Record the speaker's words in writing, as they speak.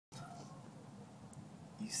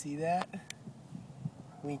see that?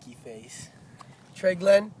 Winky face. Trey,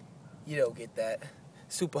 Glen, you don't get that.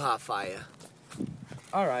 Super hot fire.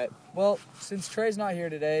 Alright, well, since Trey's not here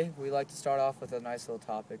today, we like to start off with a nice little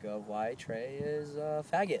topic of why Trey is a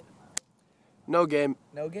faggot. No game.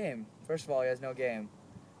 No game. First of all, he has no game.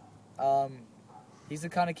 He's the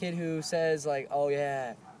kind of kid who says, like, oh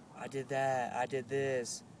yeah, I did that, I did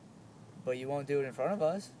this, but you won't do it in front of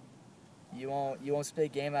us. You won't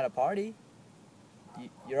spit game at a party.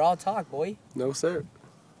 You're all talk, boy. No, sir.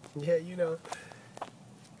 Yeah, you know.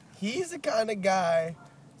 He's the kind of guy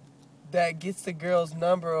that gets the girl's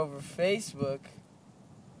number over Facebook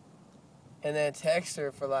and then texts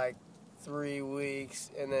her for like 3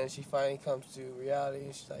 weeks, and then she finally comes to reality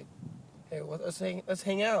and she's like, hey, let's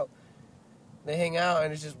hang out. They hang out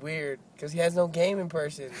and it's just weird because he has no game in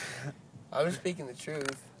person. I'm just speaking the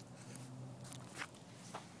truth.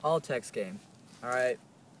 All text game. Alright.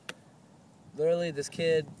 Literally, this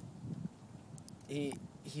kid,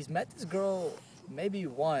 he's met this girl maybe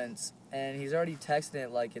once, and he's already texting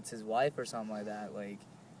it like it's his wife or something like that. Like,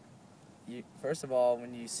 first of all,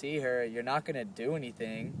 when you see her, you're not going to do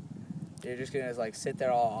anything. You're just going to, like, sit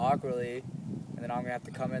there all awkwardly, and then I'm going to have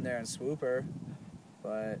to come in there and swoop her.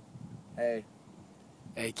 But, hey.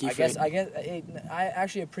 Hey, I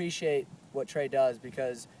actually appreciate what Trey does,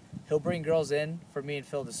 because he'll bring girls in for me and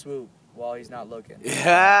Phil to swoop while he's not looking.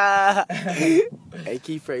 Yeah. Hey,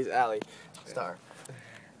 key phrase, Allie. Star.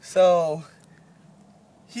 So,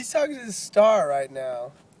 he's talking to the star right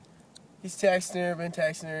now. He's texting her, been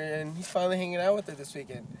texting her, and he's finally hanging out with her this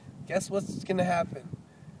weekend. Guess what's going to happen?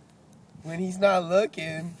 When he's not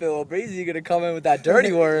looking... Phil Breezy going to come in with that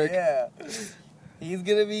dirty work. Yeah. He's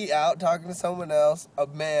going to be out talking to someone else, a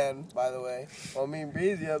man, by the way. While me and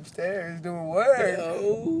Breezy upstairs doing work.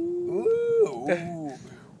 Ooh.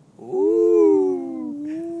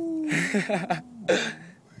 Ooh.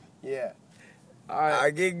 Yeah. All right.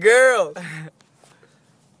 I get girls.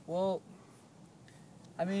 Well,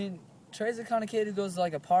 I mean, Trey's the kind of kid who goes to,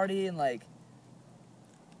 like, a party and, like,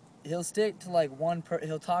 he'll stick to, like,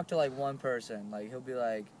 he'll talk to, like, one person. Like, he'll be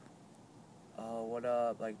like, oh, what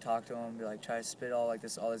up? Like, talk to him, be like, try to spit all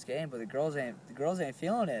this game, but the girls ain't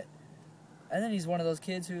feeling it. And then he's one of those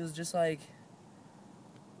kids who's just like,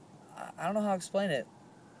 I don't know how to explain it.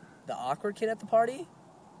 The awkward kid at the party?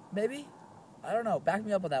 Maybe? I don't know. Back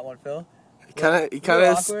me up on that one, Phil. He kind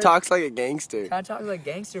of talks like a gangster. Kind of talks like a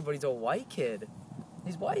gangster, but he's a white kid.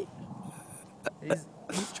 He's white. He's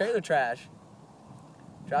trailer trash.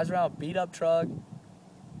 Drives around a beat up truck.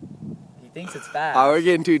 He thinks it's fast. Oh, we're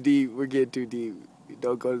getting too deep.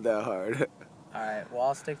 Don't go that hard. All right. Well,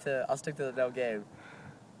 I'll stick to the no game.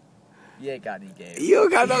 You ain't got any game. You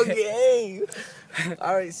don't got no game.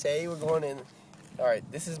 All right, say we're going in. All right,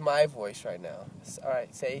 this is my voice right now. All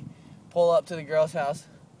right, say, pull up to the girl's house.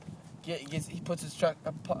 He puts his truck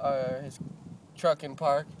in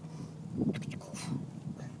park.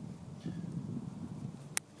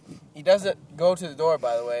 He doesn't go to the door,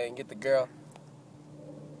 by the way, and get the girl.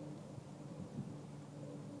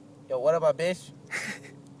 Yo, what up, my bitch?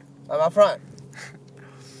 I'm out front.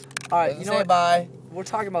 All right, you know what? Bye. We're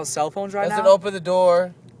talking about cell phones right now. Doesn't open the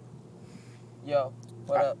door. Yo,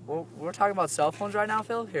 what up? We're talking about cell phones right now,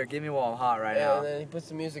 Phil. Here, give me while I'm hot right now. And then he puts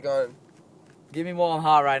the music on. Give me while I'm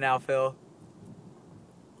hot right now, Phil.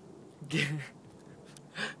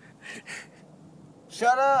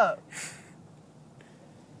 Shut up.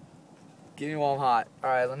 Give me while I'm hot. All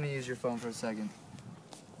right, let me use your phone for a second.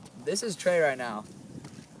 This is Trey right now.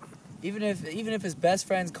 Even if his best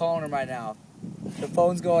friend's calling him right now, the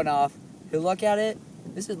phone's going off, he'll look at it.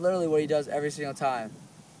 This is literally what he does every single time.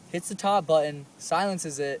 Hits the top button,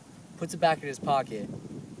 silences it, puts it back in his pocket.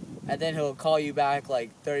 And then he'll call you back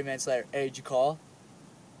like 30 minutes later. Hey, did you call?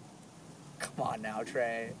 Come on now,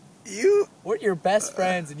 Trey. We're your best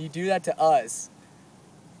friends and you do that to us.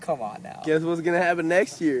 Come on now. Guess what's going to happen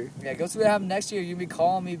next year? Yeah, guess what's going to happen next year? You'll be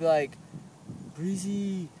calling me, be like,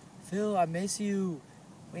 Breezy, Phil, I miss you.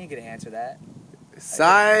 We ain't going to answer that.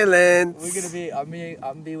 Silence. We're going to be, I'm going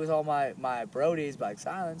to be with all my brodies, like,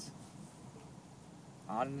 silence.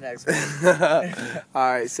 On to the next one.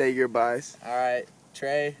 All right, say your goodbyes. All right,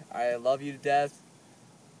 Trey, I love you to death.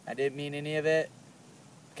 I didn't mean any of it.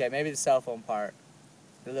 Okay, maybe the cell phone part.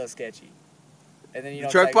 A little sketchy. And then the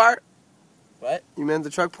truck part? What? You meant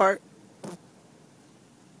the truck part?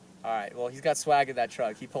 All right, well, he's got swag in that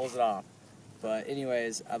truck. He pulls it off. But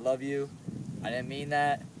anyways, I love you. I didn't mean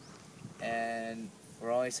that. And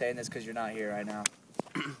we're only saying this because you're not here right now.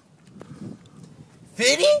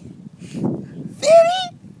 Fitty?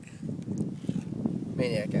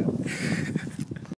 Maniac out.